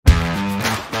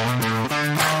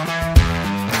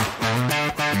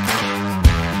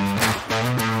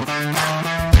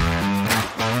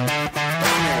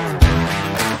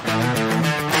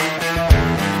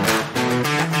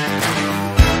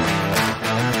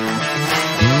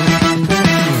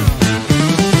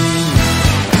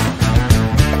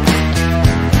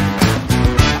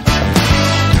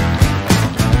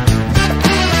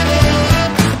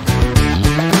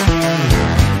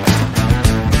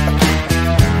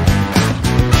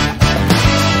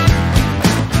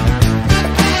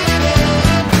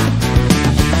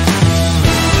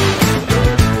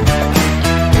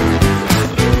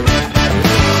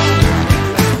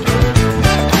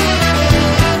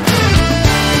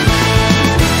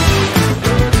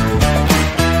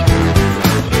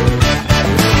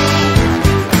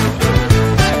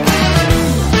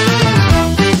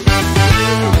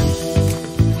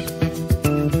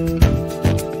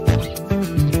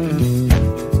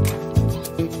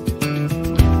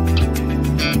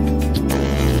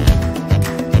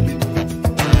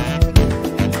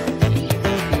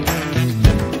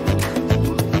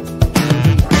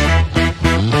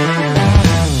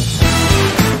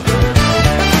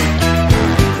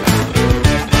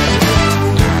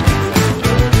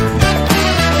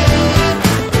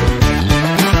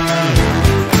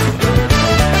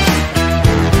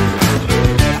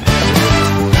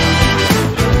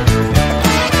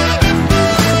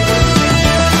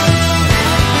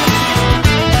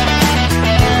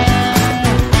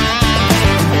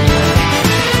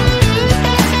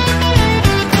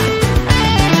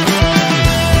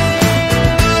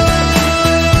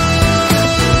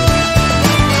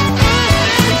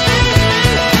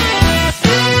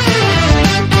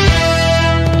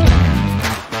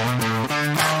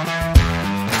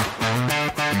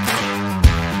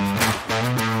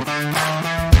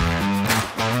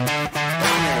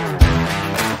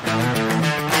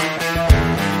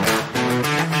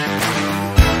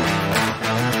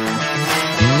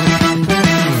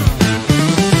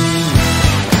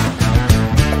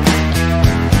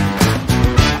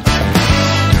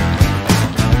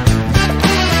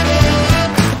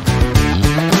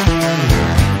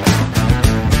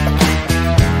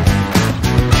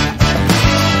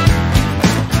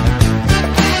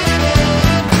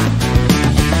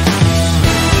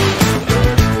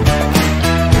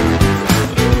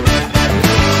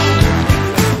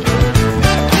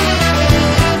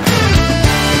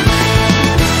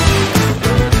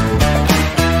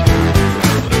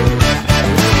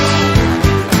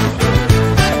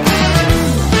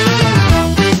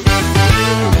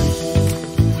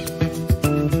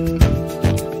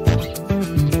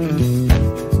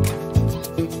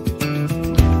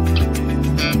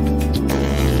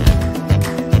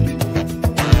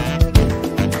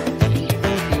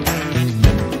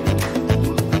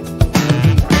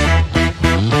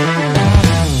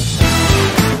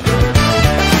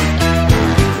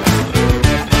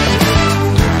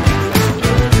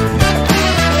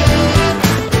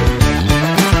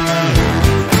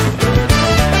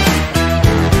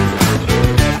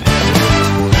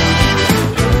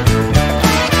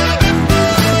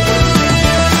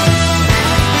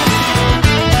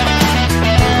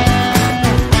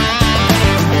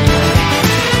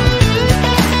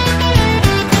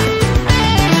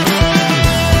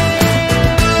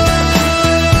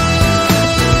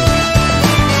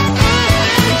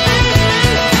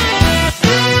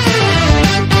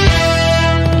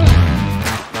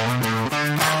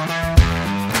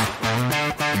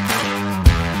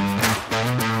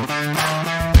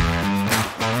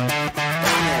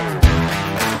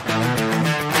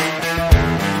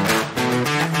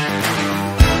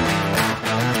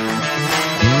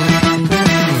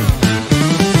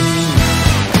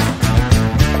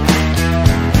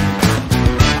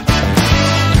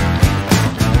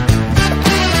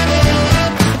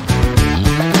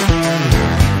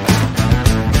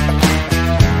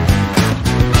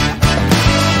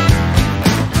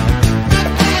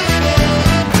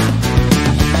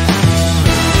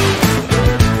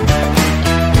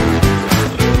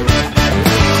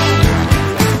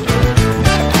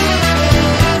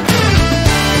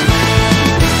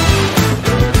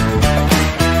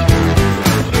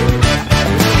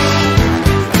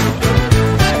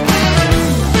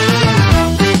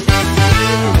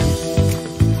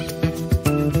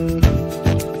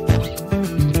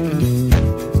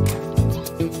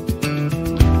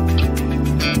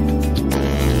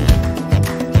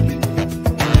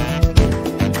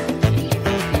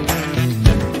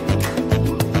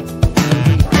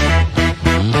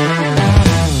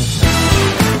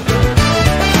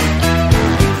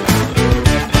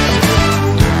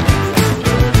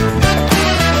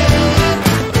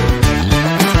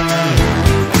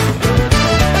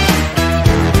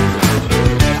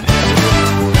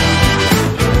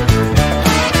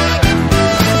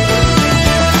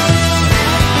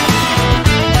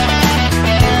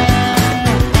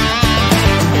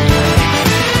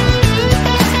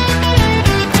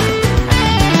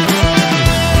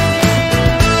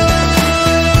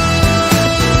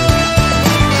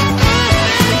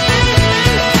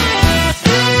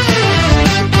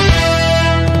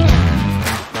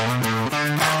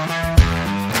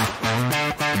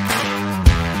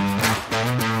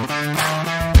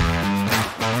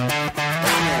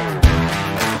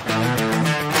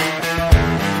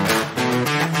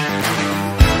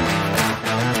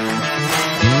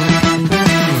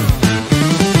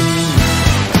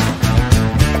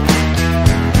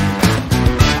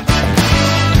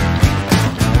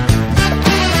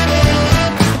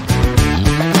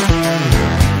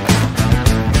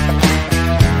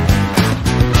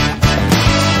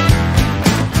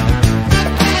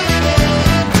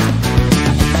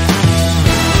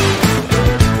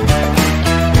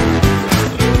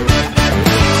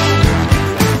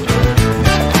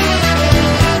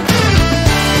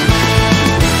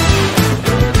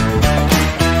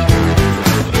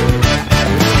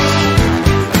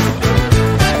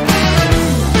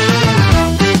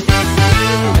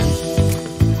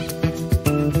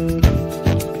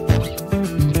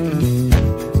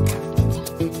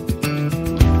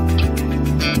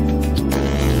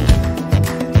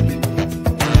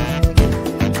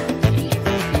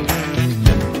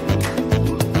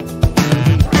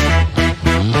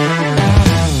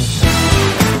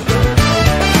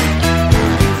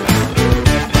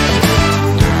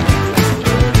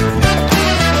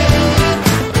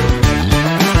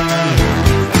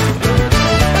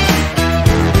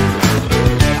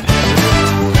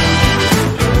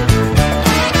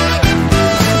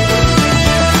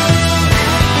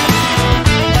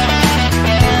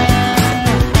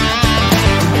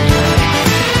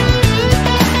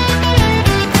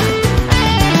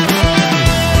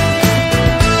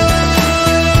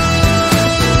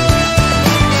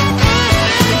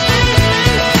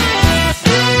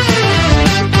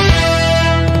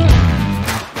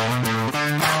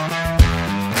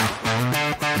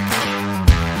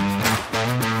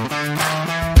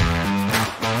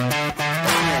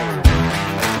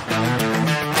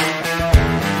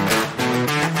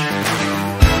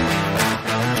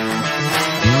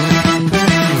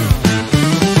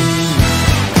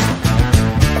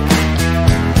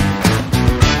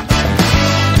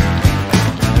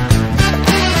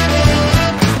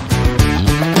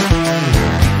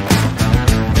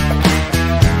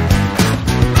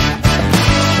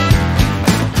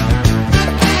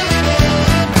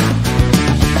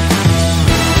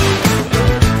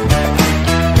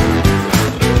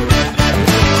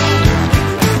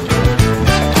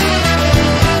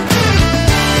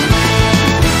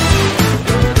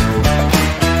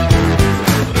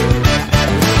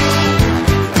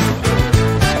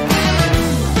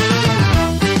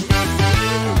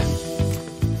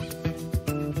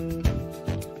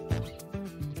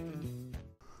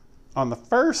On the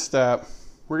first step,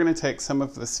 we're going to take some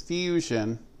of this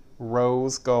Fusion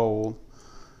Rose Gold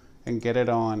and get it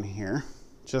on here.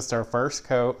 Just our first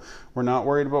coat. We're not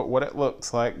worried about what it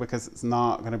looks like because it's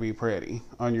not going to be pretty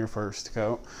on your first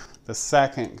coat. The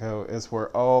second coat is where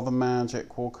all the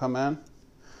magic will come in.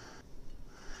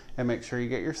 And make sure you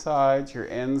get your sides, your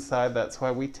inside. That's why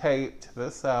we taped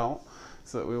this out,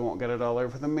 so that we won't get it all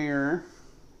over the mirror.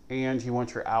 And you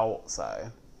want your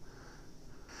outside.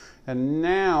 And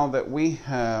now that we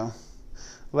have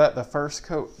let the first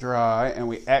coat dry and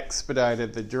we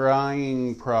expedited the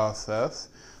drying process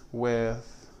with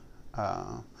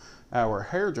our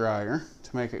hair dryer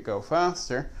to make it go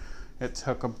faster, it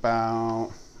took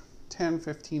about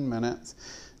 10-15 minutes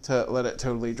to let it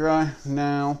totally dry.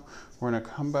 Now we're going to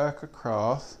come back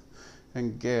across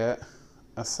and get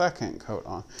a second coat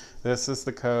on. This is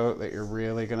the coat that you're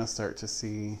really going to start to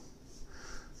see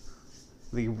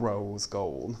the rose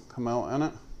gold come out in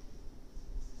it.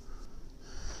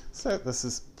 So this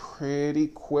is pretty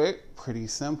quick, pretty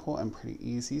simple, and pretty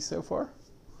easy so far.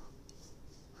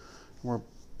 We're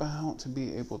about to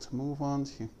be able to move on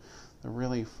to the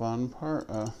really fun part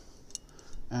of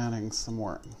adding some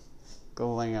more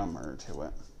glamour to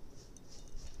it.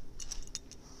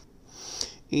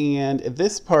 And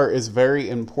this part is very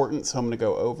important, so I'm going to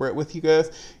go over it with you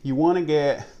guys. You want to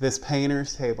get this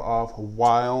painter's tape off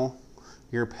while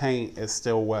your paint is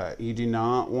still wet. You do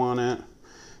not want it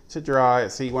to dry,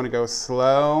 so you want to go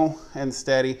slow and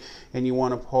steady, and you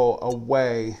want to pull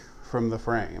away from the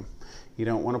frame. You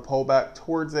don't want to pull back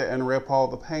towards it and rip all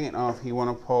the paint off. You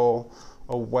want to pull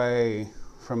away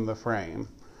from the frame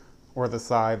or the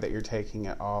side that you're taking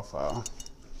it off of.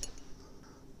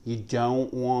 You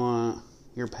don't want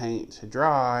your paint to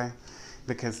dry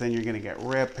because then you're going to get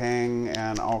ripping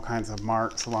and all kinds of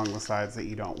marks along the sides that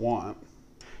you don't want.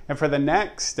 And for the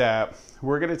next step,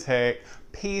 we're going to take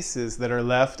pieces that are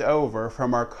left over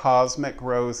from our Cosmic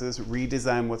Roses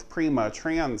Redesign with Prima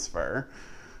transfer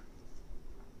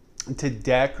to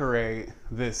decorate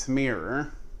this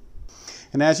mirror.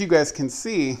 And as you guys can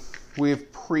see,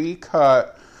 we've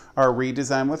pre-cut our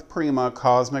Redesign with Prima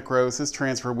Cosmic Roses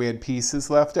transfer. We had pieces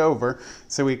left over,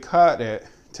 so we cut it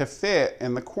to fit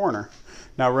in the corner.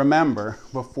 Now remember,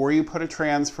 before you put a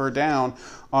transfer down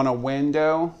on a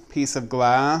window, piece of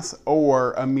glass,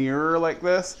 or a mirror like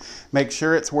this, make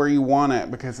sure it's where you want it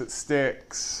because it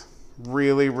sticks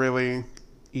really, really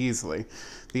easily.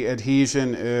 The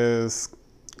adhesion is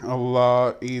a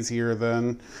lot easier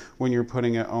than when you're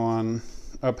putting it on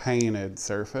a painted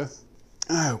surface.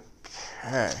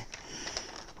 Okay,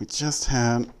 we just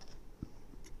had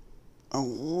a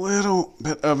little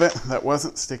bit of it that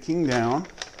wasn't sticking down.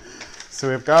 So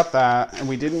we've got that, and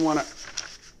we didn't want to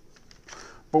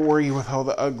bore you with all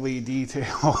the ugly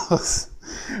details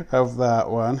of that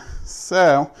one.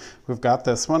 So we've got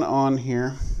this one on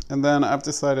here, and then I've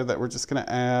decided that we're just going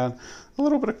to add a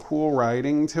little bit of cool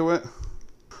writing to it.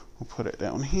 We'll put it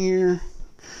down here,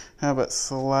 have it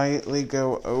slightly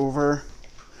go over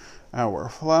our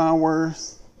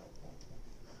flowers.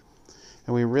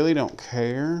 And we really don't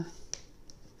care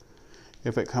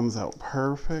if it comes out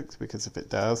perfect, because if it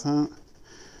doesn't,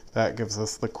 that gives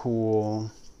us the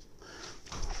cool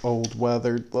old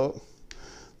weathered look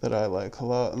that I like a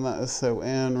lot, and that is so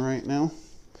in right now.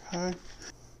 Okay.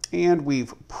 And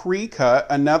we've pre-cut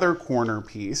another corner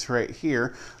piece right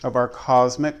here of our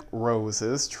Cosmic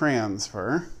Roses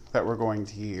transfer that we're going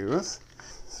to use.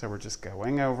 So we're just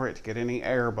going over it to get any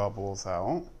air bubbles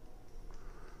out.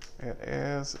 It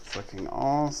is, it's looking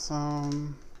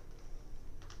awesome.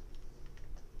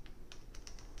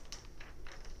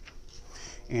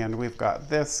 And we've got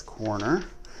this corner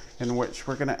in which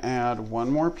we're gonna add one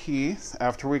more piece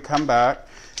after we come back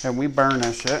and we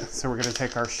burnish it. So we're gonna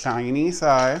take our shiny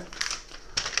side,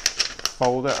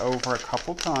 fold it over a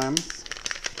couple times.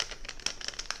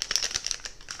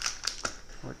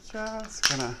 We're just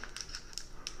gonna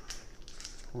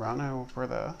run over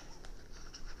this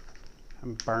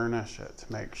and burnish it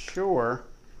to make sure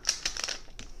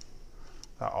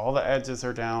that all the edges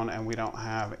are down and we don't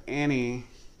have any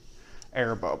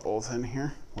air bubbles in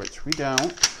here, which we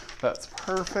don't. That's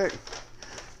perfect.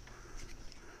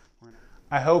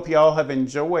 I hope y'all have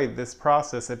enjoyed this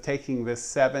process of taking this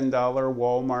 $7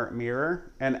 Walmart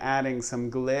mirror and adding some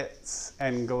glitz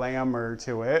and glamour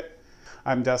to it.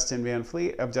 I'm Dustin Van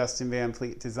Fleet of Dustin Van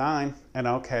Fleet Design, and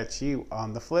I'll catch you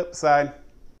on the flip side.